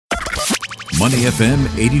Money FM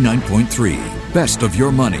 89.3. Best of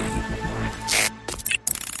your money.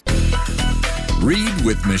 Read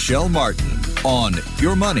with Michelle Martin on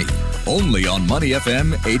Your Money, only on Money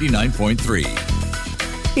FM 89.3.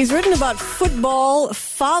 He's written about football,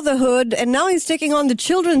 fatherhood, and now he's taking on the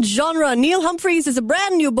children's genre. Neil Humphreys is a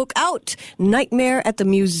brand new book out, Nightmare at the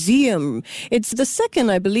Museum. It's the second,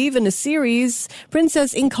 I believe, in a series,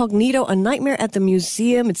 Princess Incognito, A Nightmare at the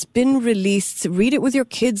Museum. It's been released. Read it with your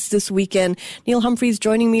kids this weekend. Neil Humphreys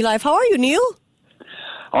joining me live. How are you, Neil?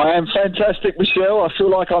 I am fantastic, Michelle. I feel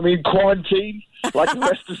like I'm in quarantine, like the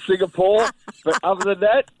rest of Singapore. But other than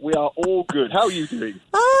that, we are all good. How are you doing?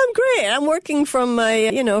 I'm great. I'm working from my,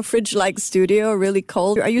 fridge-like studio, really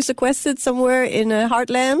cold. Are you sequestered somewhere in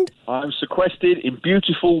Heartland? I'm sequestered in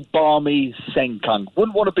beautiful, balmy Sengkang.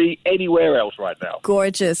 Wouldn't want to be anywhere else right now.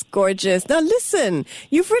 Gorgeous, gorgeous. Now listen,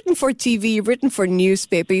 you've written for TV, you've written for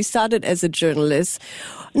newspaper, you started as a journalist.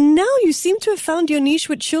 Now you seem to have found your niche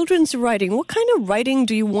with children's writing. What kind of writing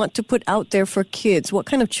do you want to put out there for kids? What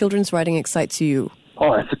kind of children's writing excites you?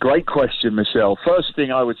 Oh, that's a great question, Michelle. First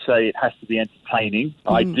thing I would say, it has to be entertaining.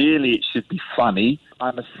 Ideally, it should be funny.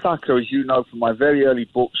 I'm a sucker, as you know, from my very early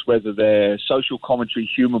books, whether they're social commentary,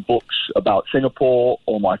 humour books about Singapore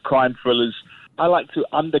or my crime thrillers. I like to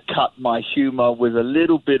undercut my humour with a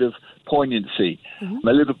little bit of poignancy,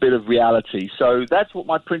 a little bit of reality. So that's what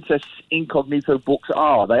my Princess Incognito books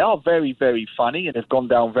are. They are very, very funny and have gone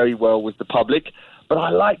down very well with the public. But I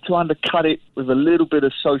like to undercut it with a little bit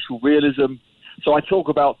of social realism. So I talk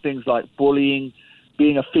about things like bullying,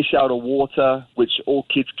 being a fish out of water, which all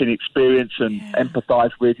kids can experience and empathise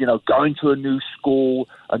with, going to a new school,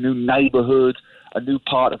 a new neighbourhood, a new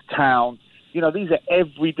part of town. These are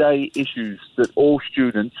everyday issues that all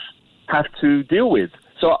students have to deal with.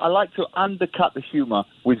 So I like to undercut the humour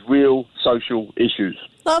with real social issues.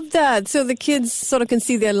 Love that. So the kids sort of can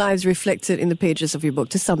see their lives reflected in the pages of your book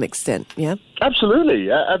to some extent, yeah?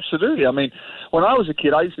 Absolutely, absolutely. I mean, when I was a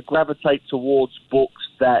kid, I used to gravitate towards books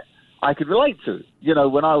that I could relate to.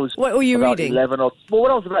 When I was what were you about reading? when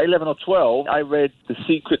I was about 11 or 12, I read The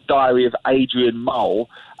Secret Diary of Adrian Mole,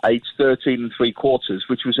 aged 13 3/4,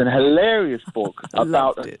 which was an hilarious book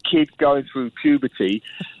about a kid going through puberty.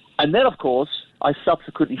 And then, of course, I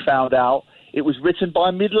subsequently found out it was written by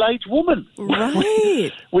a middle-aged woman.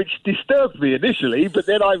 Right. Which disturbed me initially, but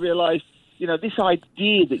then I realised, this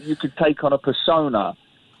idea that you could take on a persona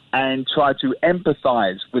and try to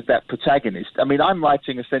empathise with that protagonist. I mean, I'm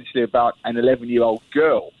writing essentially about an 11-year-old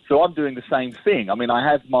girl, so I'm doing the same thing. I mean, I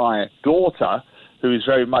have my daughter, who is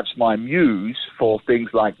very much my muse for things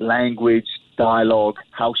like language, dialogue,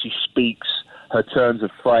 how she speaks, her turns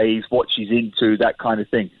of phrase, what she's into, that kind of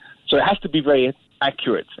thing. So it has to be very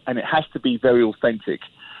accurate, and it has to be very authentic.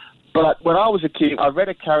 But when I was a kid, I read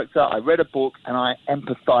a character, I read a book, and I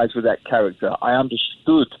empathized with that character. I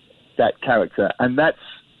understood that character, and that's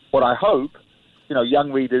what I hope,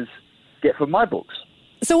 young readers get from my books.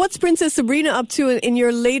 So what's Princess Sabrina up to in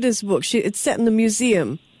your latest book? It's set in the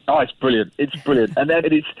museum. Oh, it's brilliant. It's brilliant. And then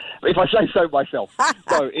it's, if I say so myself,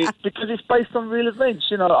 because it's based on real events.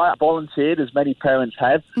 I volunteered, as many parents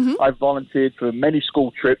have. I've volunteered for many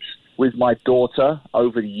school trips with my daughter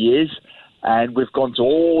over the years, and we've gone to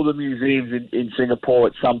all the museums in Singapore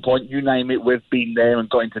at some point. You name it, we've been there and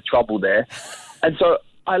got into trouble there. And so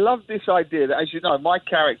I love this idea that, as you know, my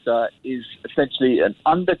character is essentially an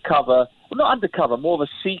undercover, well, not undercover, more of a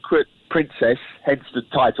secret princess, hence the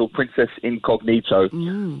title, Princess Incognito,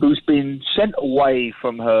 who's been sent away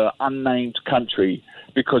from her unnamed country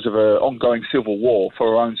because of an ongoing civil war for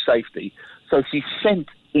her own safety. So she's sent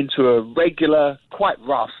into a regular, quite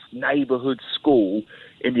rough neighbourhood school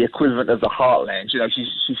in the equivalent of the Heartland.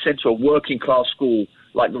 She's sent to a working-class school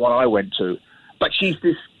like the one I went to. But she's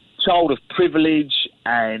this child of privilege,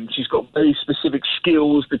 and she's got very specific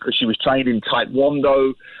skills because she was trained in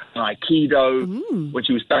Taekwondo and Aikido when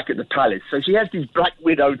she was back at the palace. So she has these Black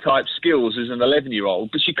Widow-type skills as an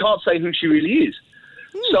 11-year-old, but she can't say who she really is.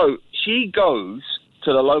 So she goes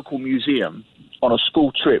to the local museum on a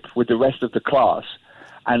school trip with the rest of the class,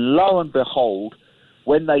 and lo and behold,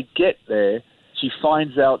 when they get there, she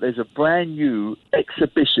finds out there's a brand new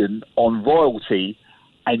exhibition on royalty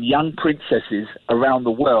and young princesses around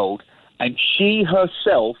the world, and she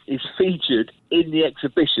herself is featured in the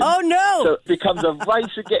exhibition. Oh, no! So it becomes a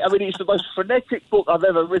race again. I mean, it's the most frenetic book I've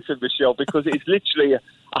ever written, Michelle, because it's literally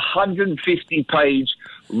a 150-page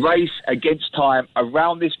race against time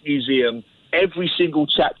around this museum. Every single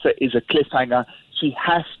chapter is a cliffhanger. She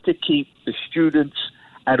has to keep the students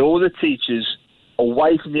and all the teachers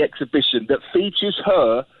away from the exhibition that features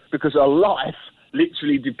her, because her life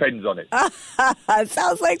literally depends on it.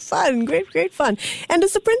 Sounds like fun. Great fun. And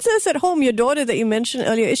is the princess at home, your daughter that you mentioned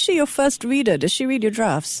earlier, is she your first reader? Does she read your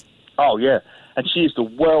drafts? Oh, yeah. And she is the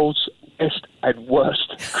world's best and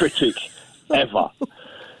worst critic ever.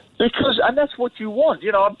 And that's what you want.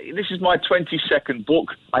 You know, this is my 22nd book.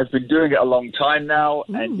 I've been doing it a long time now.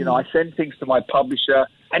 And, you know, I send things to my publisher.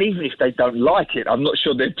 And even if they don't like it, I'm not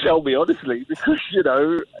sure they'd tell me, honestly, because, you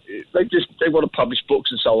know, they want to publish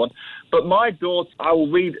books and so on. But my daughter, I will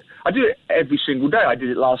read. I do it every single day. I did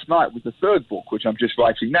it last night with the third book, which I'm just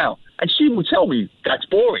writing now. And she will tell me, that's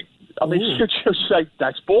boring. I mean, she'll just say,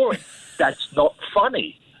 that's boring. That's not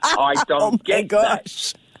funny. I don't get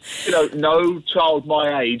that. You know, no child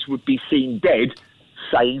my age would be seen dead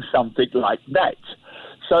saying something like that.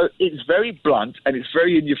 So it's very blunt and it's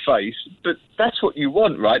very in your face, but that's what you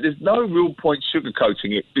want, right? There's no real point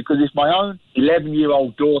sugarcoating it, because if my own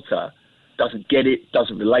 11-year-old daughter doesn't get it,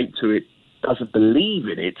 doesn't relate to it, doesn't believe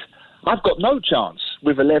in it, I've got no chance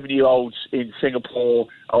with 11-year-olds in Singapore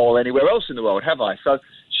or anywhere else in the world, have I? So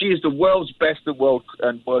she is the world's best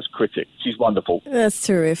and worst critic. She's wonderful. That's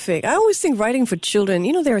terrific. I always think writing for children,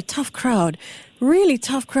 you know, they're a tough crowd, really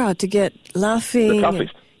tough crowd to get laughing. The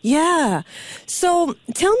toughest. Yeah. So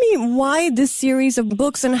tell me why this series of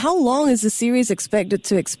books, and how long is the series expected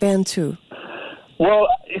to expand to? Well,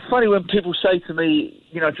 it's funny when people say to me,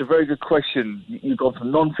 you know, it's a very good question. You've gone from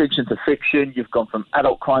non-fiction to fiction. You've gone from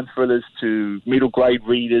adult crime thrillers to middle-grade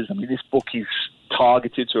readers. I mean, this book is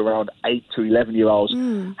targeted to around 8 to 11-year-olds.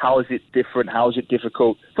 How is it different? How is it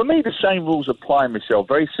difficult? For me, the same rules apply, Michelle.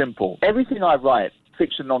 Very simple. Everything I write,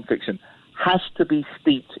 fiction, non-fiction, has to be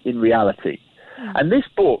steeped in reality. And this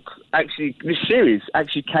series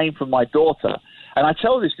actually came from my daughter. And I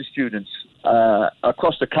tell this to students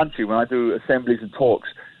across the country when I do assemblies and talks.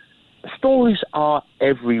 Stories are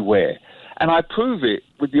everywhere. And I prove it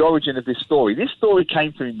with the origin of this story. This story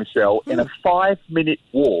came to me, Michelle, in a 5-minute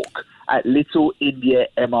walk at Little India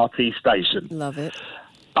MRT station. Love it.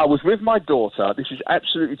 I was with my daughter. This is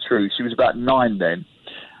absolutely true. She was about 9 then.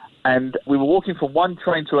 And we were walking from one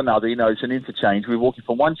train to another. You know, it's an interchange. We were walking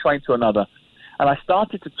from one train to another. And I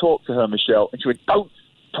started to talk to her, Michelle, and she went, "Don't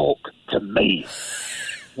talk to me."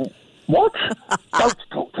 What? Don't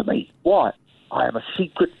talk to me. Why? I am a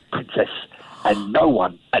secret princess, and no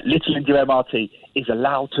one at Little India MRT is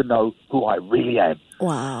allowed to know who I really am.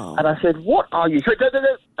 Wow. And I said, "What are you?" She said,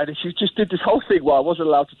 "No. And she just did this whole thing where I wasn't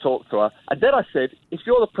allowed to talk to her. And then I said, "If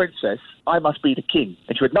you're the princess, I must be the king."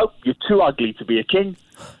 And she went, "Nope, you're too ugly to be a king.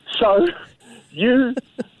 So you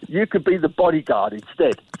could be the bodyguard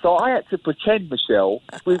instead." So I had to pretend, Michelle,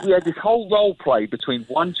 we had this whole role play between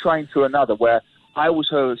one train to another where I was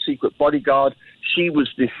her secret bodyguard. She was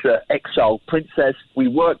this exiled princess. We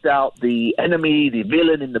worked out the enemy, the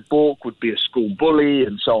villain in the book would be a school bully,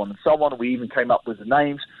 and so on and so on. We even came up with the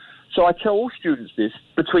names. So I tell all students this: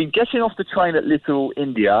 between getting off the train at Little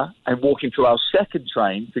India and walking to our second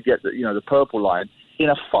train to get the Purple Line, in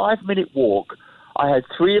a 5-minute walk, I had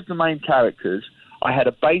 3 of the main characters. I had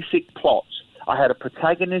a basic plot. I had a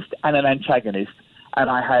protagonist and an antagonist,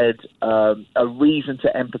 and I had a reason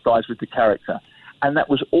to empathize with the character. And that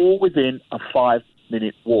was all within a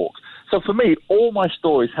 5-minute walk. So for me, all my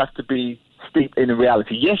stories have to be steeped in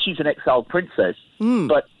reality. Yes, she's an exiled princess,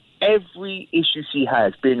 but every issue she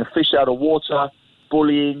has, being a fish out of water,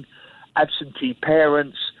 bullying, absentee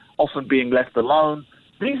parents, often being left alone,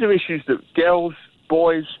 these are issues that girls,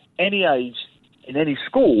 boys, any age, in any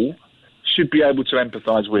school, should be able to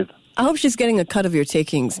empathize with. I hope she's getting a cut of your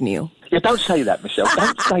takings, Neil. Yeah, don't say that, Michelle.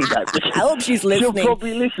 Don't say that. I hope she's listening. She'll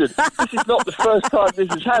probably listen. This is not the first time this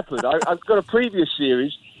has happened. I've got a previous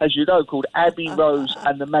series, as you know, called Abbey Rose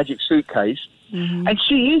and the Magic Suitcase. Mm-hmm. And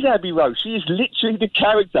she is Abbey Rose. She is literally the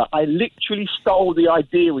character. I literally stole the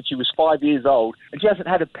idea when she was 5 years old, and she hasn't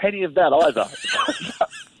had a penny of that either.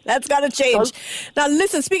 That's got to change. Now,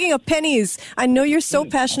 listen, speaking of pennies, I know you're so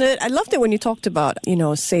passionate. I loved it when you talked about,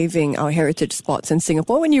 saving our heritage spots in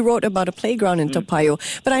Singapore, when you wrote about a playground in Toa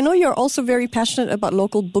Payoh. But I know you're also very passionate about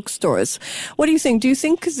local bookstores. What do you think? Do you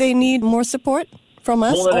think they need more support from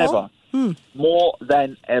us? More than ever. More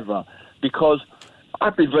than ever. Because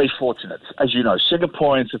I've been very fortunate. As you know,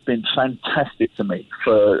 Singaporeans have been fantastic to me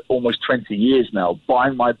for almost 20 years now,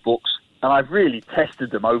 buying my books. And I've really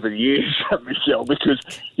tested them over the years, Michelle, because,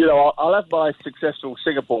 I'll have my successful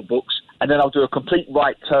Singapore books, and then I'll do a complete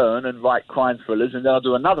right turn and write crime thrillers, and then I'll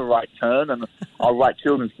do another right turn and I'll write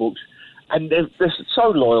children's books. And they're so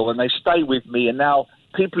loyal, and they stay with me. And now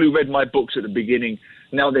people who read my books at the beginning,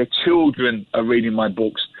 now their children are reading my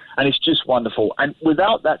books, and it's just wonderful. And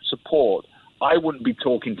without that support, I wouldn't be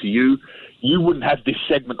talking to you. You wouldn't have this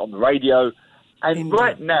segment on the radio. And Indeed.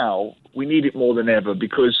 right now, we need it more than ever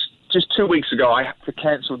because just 2 weeks ago, I had to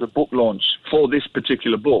cancel the book launch for this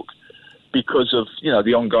particular book because of,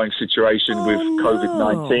 the ongoing situation with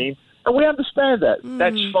COVID-19. And we understand that.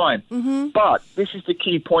 That's fine. But this is the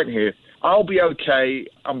key point here. I'll be okay.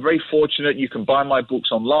 I'm very fortunate. You can buy my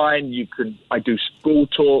books online. I do school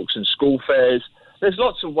talks and school fairs. There's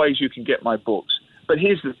lots of ways you can get my books. But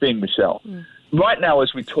here's the thing, Michelle. Right now,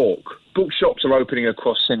 as we talk, bookshops are opening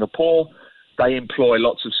across Singapore. They employ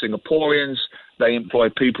lots of Singaporeans. They employ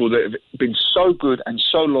people that have been so good and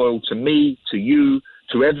so loyal to me, to you,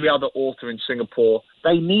 to every other author in Singapore.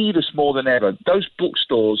 They need us more than ever. Those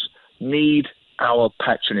bookstores need our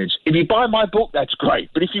patronage. If you buy my book, that's great.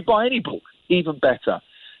 But if you buy any book, even better.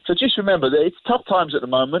 So just remember that it's tough times at the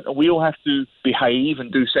moment, and we all have to behave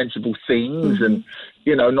and do sensible things and,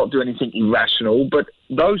 not do anything irrational. But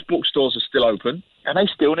those bookstores are still open, and they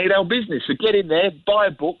still need our business. So get in there, buy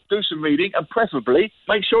a book, do some reading, and preferably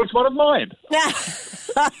make sure it's one of mine.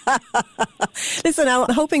 Listen,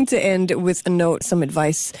 I'm hoping to end with a note, some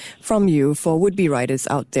advice from you for would-be writers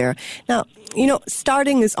out there. Now,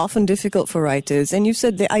 starting is often difficult for writers, and you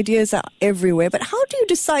said the ideas are everywhere, but how do you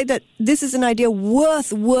decide that this is an idea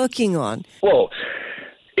worth working on? Well,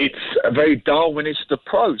 it's a very Darwinist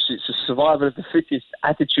approach. It's a survival of the fittest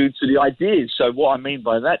attitude to the ideas. So what I mean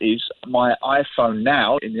by that is my iPhone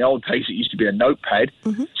now, in the old days it used to be a notepad.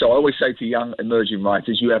 So I always say to young emerging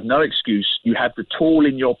writers, you have no excuse. You have the tool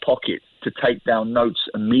in your pocket to take down notes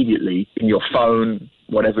immediately in your phone,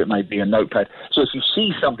 whatever it may be, a notepad. So if you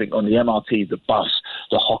see something on the MRT, the bus,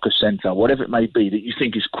 the hawker centre, whatever it may be that you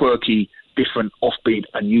think is quirky, different, offbeat,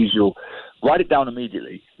 unusual, write it down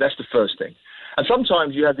immediately. That's the first thing. And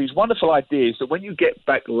sometimes you have these wonderful ideas that when you get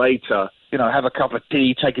back later, have a cup of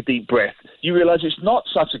tea, take a deep breath, you realise it's not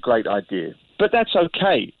such a great idea. But that's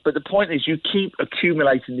okay. But the point is you keep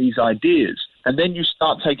accumulating these ideas. And then you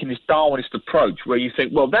start taking this Darwinist approach where you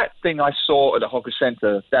think, well, that thing I saw at the hawker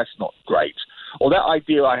centre, that's not great. Or that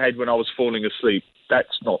idea I had when I was falling asleep,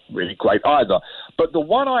 that's not really great either. But the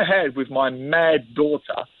one I had with my mad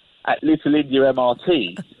daughter at Little India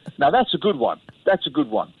MRT, now that's a good one. That's a good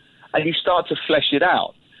one. And you start to flesh it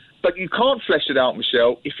out. But you can't flesh it out,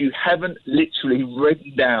 Michelle, if you haven't literally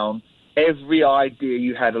written down every idea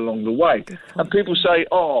you had along the way. And people say,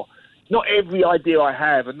 not every idea I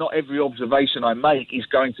have and not every observation I make is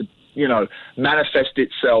going to, manifest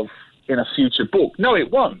itself in a future book. No,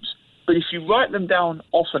 it won't. But if you write them down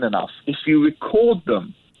often enough, if you record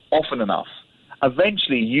them often enough,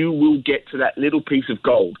 eventually you will get to that little piece of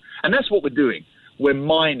gold. And that's what we're doing. We're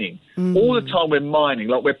mining. All the time we're mining,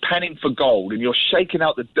 like we're panning for gold, and you're shaking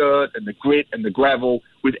out the dirt and the grit and the gravel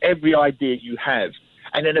with every idea you have.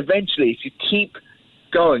 And then eventually, if you keep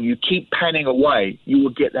going, you keep panning away, you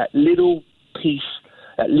will get that little piece,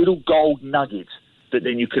 that little gold nugget that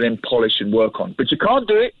then you can then polish and work on. But you can't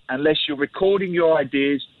do it unless you're recording your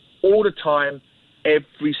ideas all the time,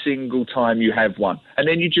 every single time you have one. And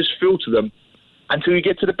then you just filter them until you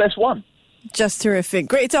get to the best one. Just terrific.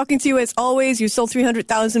 Great talking to you as always. You sold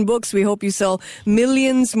 300,000 books. We hope you sell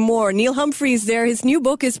millions more. Neil Humphreys there. His new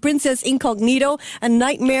book is Princess Incognito, A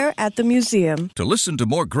Nightmare at the Museum. To listen to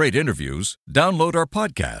more great interviews, download our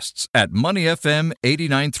podcasts at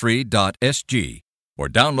moneyfm893.sg or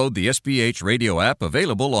download the SPH radio app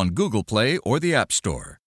available on Google Play or the App Store.